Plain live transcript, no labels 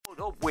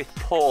up with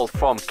Paul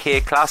from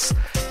Klass,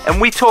 and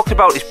we talked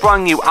about his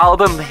brand new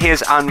album,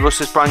 his and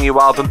Russ's brand new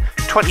album,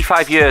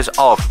 25 years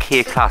of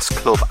Klass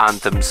club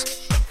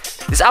anthems.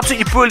 There's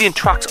absolutely brilliant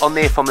tracks on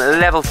there from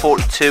Level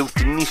 42,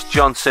 Denise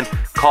Johnson,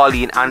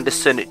 Carleen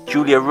Anderson,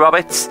 Julia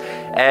Roberts,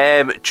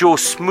 Joe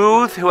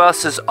Smooth. Who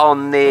else is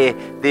on there?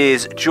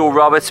 There's Joe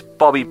Roberts,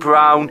 Bobby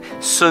Brown,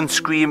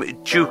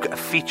 Sunscream, Duke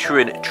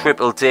featuring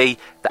Triple D,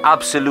 The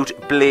Absolute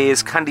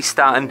Blaze, Candy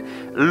Stanton,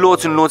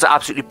 loads and loads of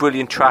absolutely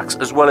brilliant tracks,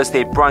 as well as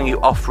their brand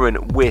new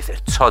offering with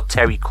Todd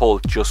Terry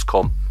called Just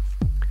Come.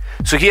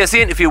 So here's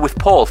the interview with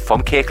Paul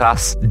from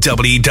Klass.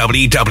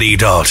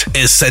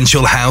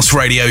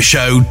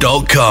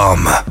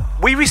 www.essentialhouseradioshow.com.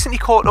 We recently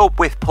caught up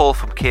with Paul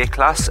from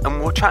Klass,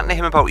 and we're chatting to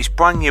him about his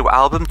brand new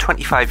album,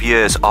 25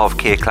 Years of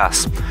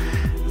Klass.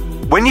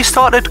 When you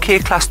started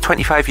Klass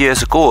 25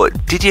 years ago,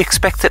 did you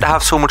expect it to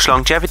have so much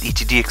longevity?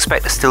 Did you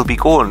expect to still be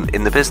going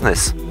in the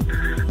business?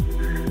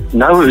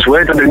 No, it was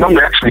weird. I mean, when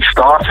we actually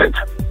started,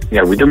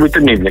 we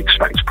didn't even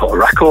expect to put a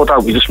record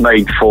out. We just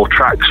made 4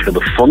 tracks for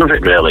the fun of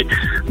it, really.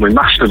 We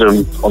mastered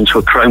them onto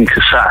a chrome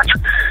cassette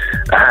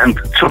and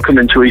took them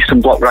into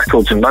Eastern Bloc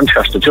Records in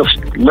Manchester, just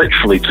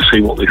literally to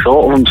see what they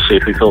thought of them, to see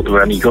if we thought they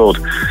were any good.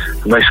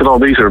 And they said, "Oh,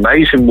 these are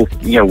amazing.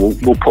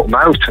 We'll put them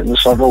out." And I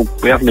said, "Well,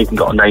 we haven't even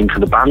got a name for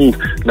the band.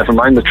 Never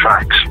mind the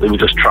tracks. They were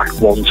just track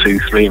 1, 2,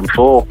 3, and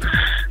 4."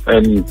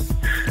 And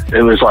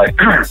it was like,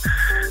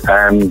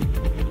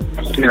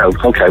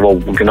 okay, well, we're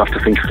going to have to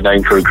think of a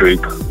name for a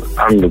group,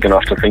 and we're going to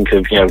have to think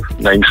of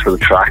names for the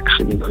tracks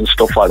and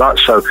stuff like that.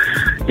 So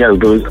there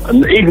was,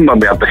 and even when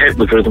we had the hit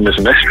with Rhythm is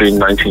a Mystery in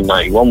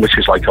 1991, which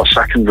is like our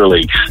second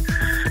release,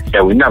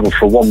 we never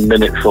for 1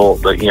 minute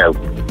thought that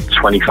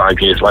 25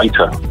 years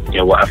later,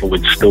 whatever,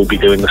 we'd still be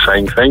doing the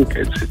same thing.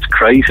 It's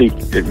crazy.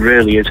 It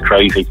really is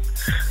crazy.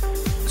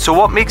 So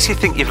what makes you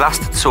think you've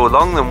lasted so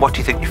long, and what do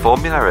you think your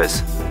formula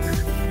is?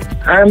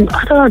 I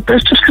don't know,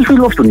 it's just because we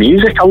love the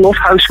music. I love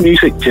house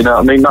music, do you know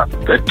what I mean?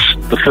 It's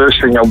the first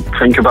thing I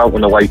think about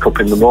when I wake up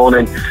in the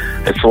morning.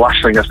 It's the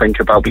last thing I think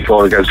about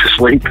before I go to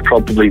sleep,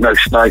 probably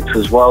most nights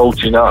as well,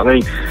 do you know what I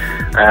mean?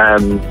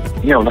 And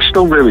I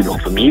still really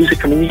love the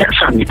music. I mean, you get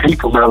so many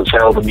people now that say,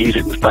 "Oh, the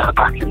music was better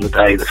back in the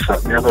day, this,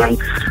 that and the other," and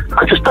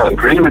I just don't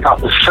agree with that.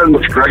 There's so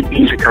much great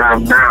music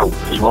around now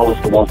as well as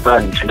there was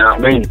then, do you know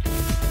what I mean?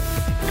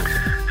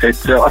 I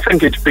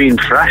think it's being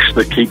fresh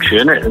that keeps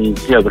you in it, and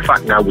the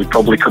fact now we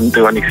probably couldn't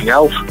do anything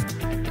else.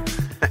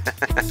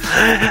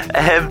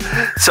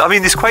 So I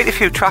mean, there's quite a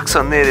few tracks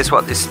on there. There's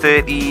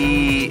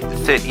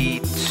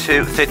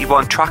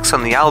 31 tracks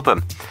on the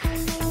album.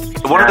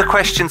 One of the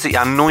questions that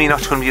I know you're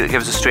not going to be able to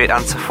give us a straight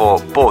answer for,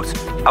 but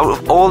out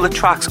of all the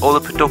tracks, all the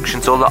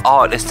productions, all the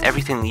artists,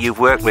 everything that you've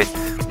worked with,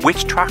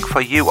 which track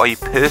for you are you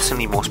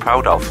personally most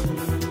proud of?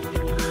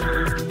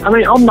 I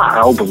mean, on that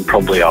album,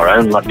 probably Our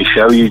Own, Let Me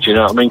Show You, do you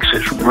know what I mean?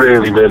 Because it's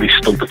really, really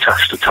stood the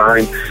test of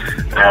time.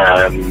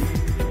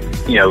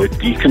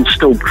 You can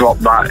still drop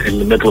that in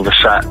the middle of a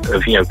set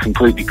of,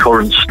 completely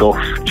current stuff,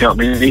 do you know what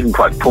I mean? Even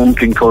quite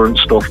punking current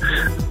stuff,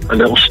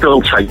 and it'll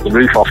still take the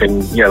roof off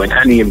in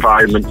any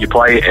environment you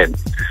play it in.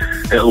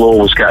 It'll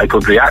always get a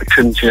good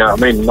reaction, do you know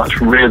what I mean? And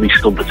that's really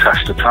stood the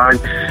test of time.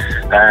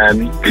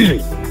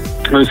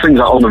 There's things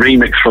like on the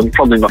remix front,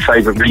 probably my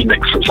favourite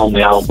remix that's on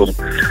the album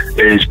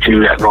is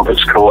Juliet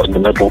Roberts' Caught in the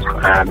Middle,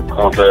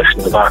 our version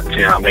of that, do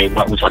you know what I mean?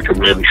 That was like a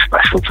really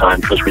special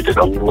time for us. We did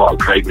a lot of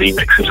great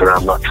remixes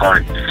around that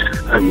time,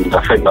 and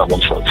I think that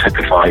one sort of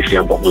typifies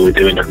what we were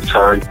doing at the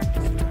time.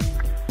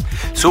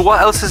 So what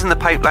else is in the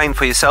pipeline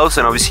for yourselves?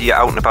 And obviously you're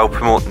out and about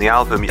promoting the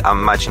album. I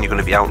imagine you're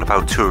going to be out and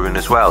about touring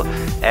as well.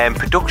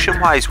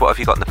 Production-wise, what have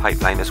you got in the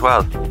pipeline as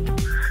well?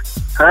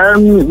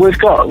 We've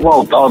got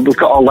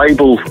our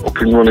label up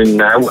and running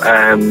now.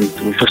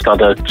 We've just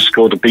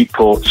scored a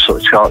Beatport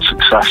sort of chart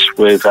success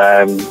with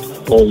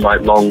All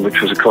Night Long, which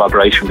was a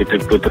collaboration we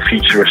did with the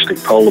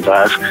futuristic Polar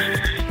Bears.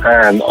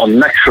 On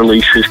next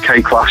release is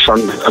Klass,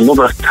 and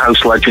another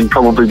house legend,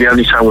 probably the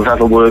only time we've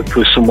ever worked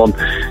with someone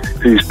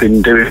who's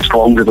been doing it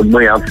longer than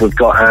we have. We've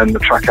got a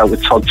track out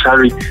with Todd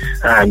Terry,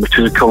 which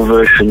is a cover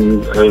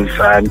version of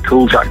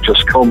Cool Jack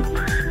Just Come,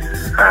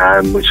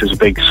 which was a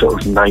big sort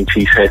of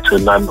 90s hit,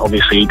 and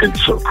obviously he did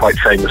sort of quite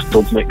famous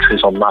dub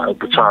mixes on that at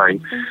the time.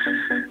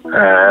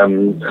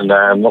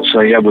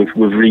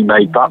 We've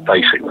remade that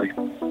basically.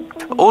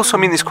 Also, I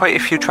mean, there's quite a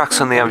few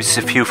tracks on there. There's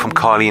a few from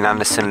Carleen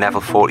Anderson,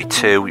 Level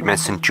 42. We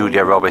mentioned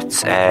Julia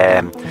Roberts,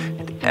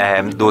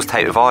 those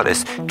type of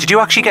artists. Did you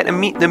actually get to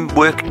meet them,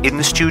 work in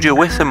the studio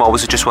with them, or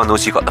was it just one of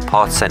those you got the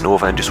parts sent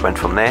over and just went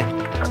from there?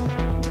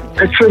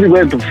 It's really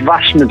weird. The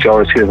vast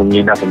majority of them,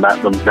 you never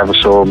met them, never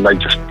saw them. They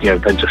just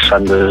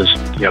send us,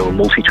 a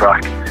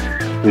multi-track.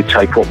 We'd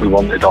take what we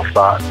wanted off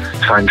that,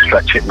 time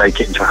stretch it,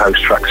 make it into a house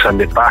track,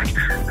 send it back.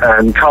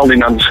 And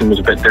Carleen Anderson was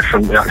a bit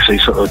different. We actually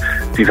sort of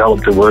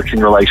developed a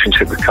working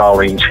relationship with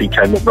Carleen. She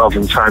came up, rather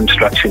than time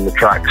stretching the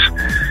tracks,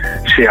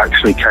 she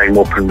actually came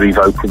up and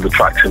re-vocaled the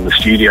tracks in the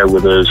studio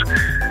with us.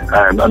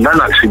 And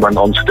then actually went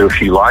on to do a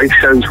few live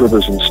shows with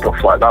us and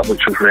stuff like that,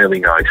 which was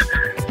really nice.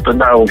 But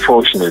no,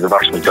 unfortunately, the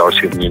vast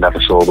majority of them, you never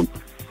saw them.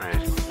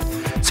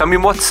 Right. So, I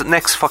mean, what's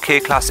next for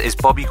K-Klass? Is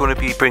Bobby going to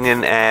be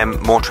bringing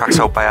more tracks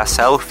out by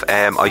herself?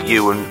 Are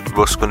you and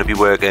Russ going to be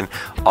working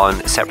on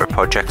separate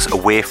projects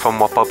away from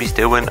what Bobby's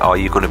doing? Or are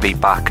you going to be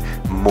back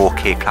more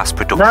K-Klass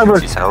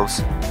productions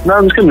yourselves? No,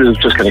 I'm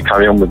just going to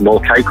carry on with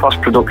more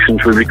K-Klass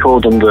productions. We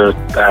record under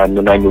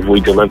the name of We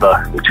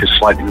Deliver, which is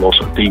slightly more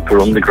sort of deeper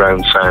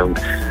underground sound.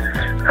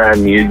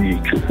 And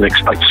you can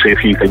expect to see a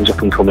few things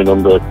up and coming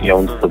under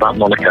that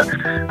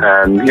moniker.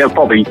 And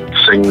Bobby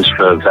sings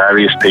for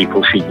various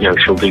people.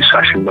 She'll do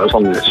session, but as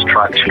long as it's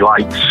tracks she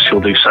likes,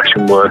 she'll do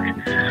session work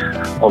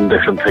on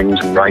different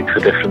things and write for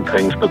different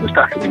things. But there's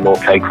definitely more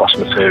K-Klass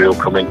material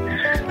coming.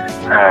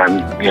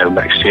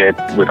 Next year,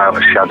 without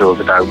a shadow of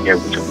a doubt.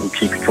 We'll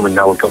keep it coming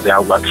now. We've got the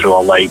outlet through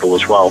our label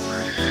as well.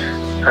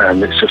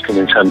 And it's just an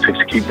incentive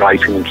to keep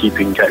writing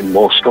and getting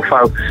more stuff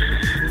out.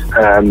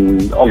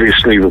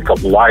 Obviously, we've got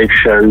the live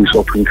shows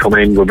up and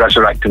coming. We're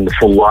resurrecting the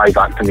full live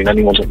act. I mean,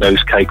 anyone that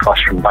knows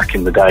K-Klass from back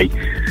in the day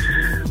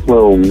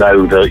will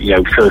know that,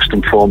 first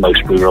and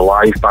foremost, we were a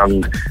live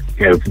band,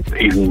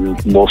 even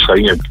more so,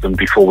 than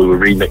before we were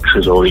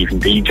remixers or even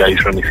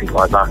DJs or anything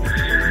like that.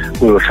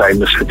 We were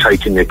famous for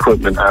taking the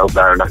equipment out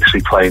there and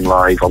actually playing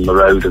live on the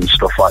road and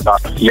stuff like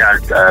that.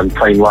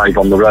 Playing live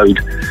on the road.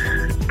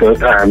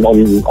 But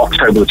on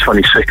October the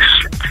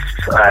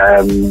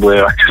 26th,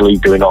 we're actually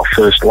doing our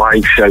first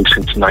live show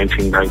since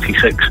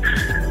 1996.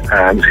 It's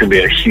going to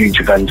be a huge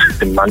event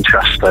in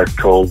Manchester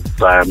called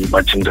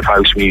Legends of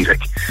House Music.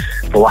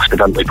 The last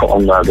event they put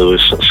on there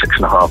was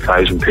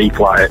 6,500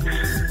 people at it.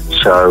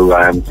 So,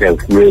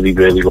 really,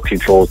 really looking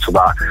forward to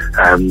that.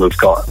 We've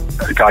got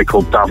a guy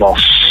called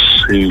Davos,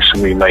 who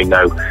some of you may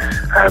know,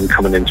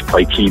 coming in to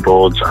play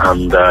keyboards,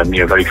 and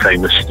very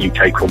famous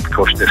UK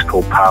percussionist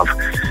called Pav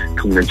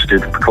coming in to do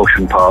the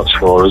percussion parts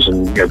for us.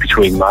 And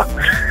between that,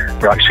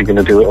 we're actually going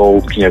to do it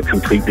all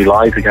completely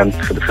live again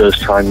for the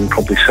first time in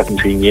probably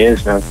 17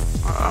 years now.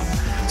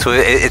 So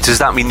does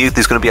that mean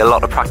there's going to be a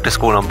lot of practice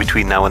going on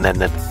between now and then?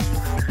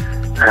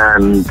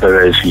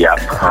 There is, yeah,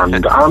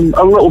 and I'm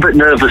a little bit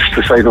nervous,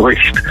 to say the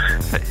least.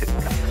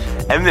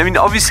 I mean,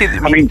 obviously,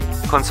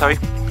 go on, sorry.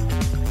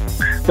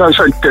 No,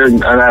 so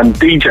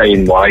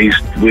DJing wise,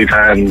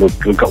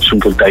 we've got some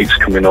good dates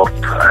coming up.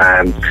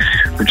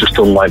 We've just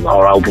done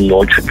our album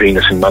launch at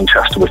Venus in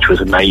Manchester, which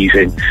was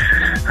amazing.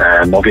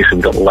 Obviously,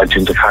 we've got the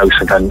Legends of House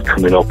event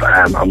coming up,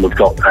 and we've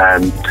got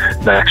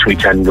next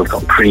weekend we've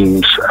got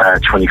Cream's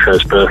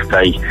 21st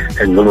birthday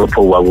in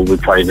Liverpool, where we'll be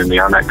playing in the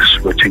Annex,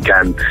 which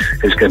again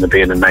is going to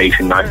be an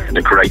amazing night and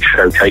a great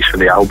showcase for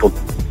the album.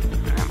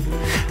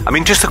 I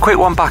mean, just a quick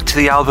one back to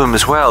the album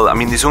as well. I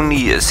mean, there's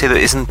only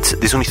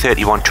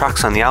 31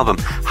 tracks on the album.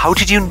 How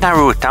did you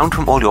narrow it down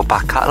from all your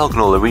back catalogue and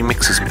all the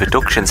remixes and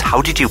productions?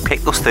 How did you pick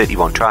those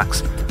 31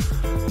 tracks?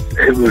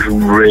 It was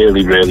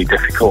really, really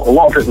difficult. A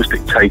lot of it was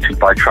dictated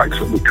by tracks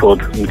that we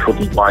could and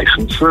couldn't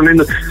license. So, I mean,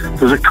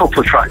 there's a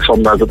couple of tracks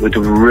on there that we'd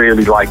have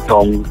really liked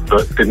on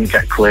that didn't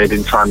get cleared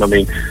in time. I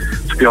mean,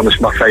 to be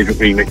honest, my favourite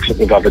remix that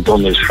we've ever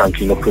done is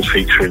Frankie Knuckles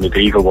featuring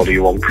Adiva, What Do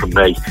You Want From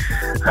Me?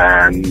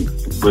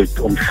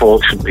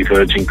 Unfortunately,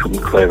 Virgin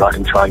couldn't clear that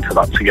in time for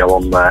that to go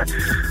on there.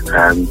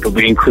 But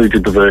we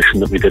included the version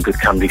that we did with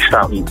Candy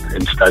Staton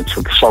instead,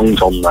 so the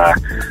song's on there,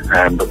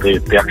 but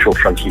the actual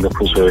Frankie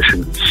Knuckles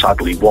version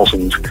sadly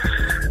wasn't.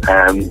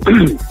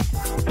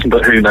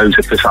 But who knows,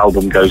 if this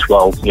album goes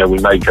well, we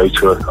may go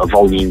to a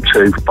volume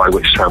 2, by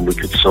which time we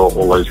could sort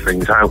all those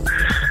things out.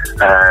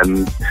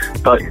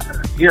 But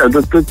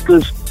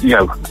there's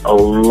a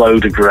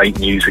load of great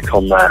music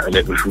on there, and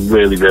it was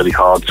really, really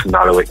hard to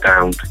narrow it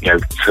down,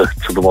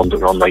 to the ones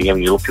that are on there.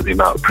 You look at the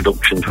amount of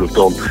productions we've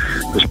done,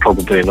 there's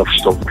probably enough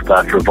stuff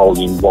there for a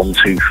volume 1,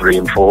 2, 3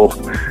 and 4.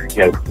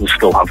 We'll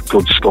still have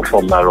good stuff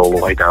on there all the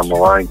way down the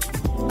line.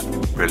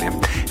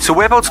 Brilliant. So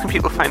whereabouts can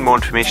people find more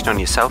information on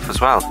yourself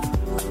as well?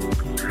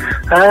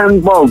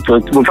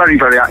 We're very,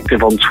 very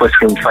active on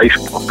Twitter and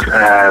Facebook.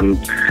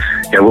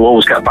 We'll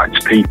always get back to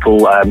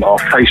people. Our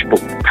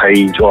Facebook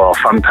page, or our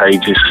fan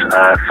page, is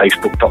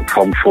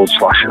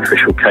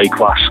facebook.com/official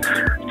K-Klass,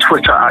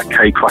 Twitter at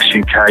K-Klass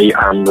UK,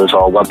 and there's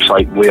our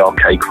website,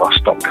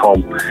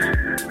 wearekklass.com.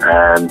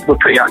 We're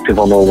pretty active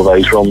on all of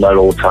those. We're on there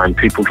all the time.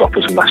 People drop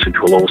us a message,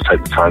 we'll always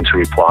take the time to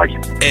reply.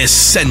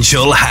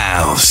 Essential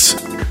House.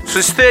 So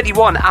there's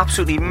 31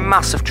 absolutely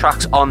massive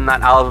tracks on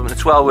that album, and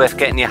it's well worth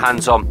getting your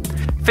hands on.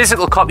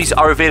 Physical copies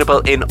are available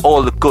in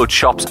all the good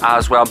shops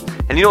as well,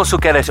 and you also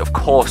get it, of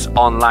course,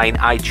 online,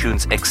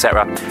 iTunes,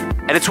 etc.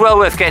 And it's well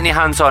worth getting your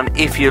hands on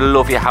if you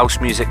love your house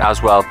music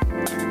as well.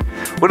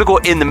 We're going to go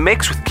in the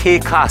mix with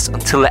K-Klass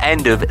until the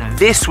end of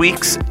this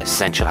week's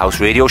Essential House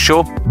Radio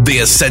Show. The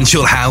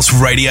Essential House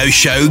Radio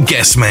Show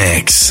guest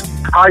mix.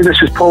 Hi, this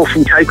is Paul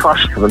from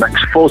K-Klass. For the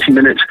next 40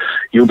 minutes,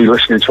 you'll be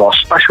listening to our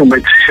special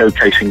mix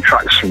showcasing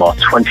tracks from our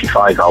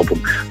 25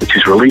 album, which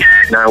is released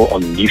now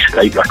on New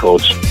State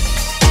Records.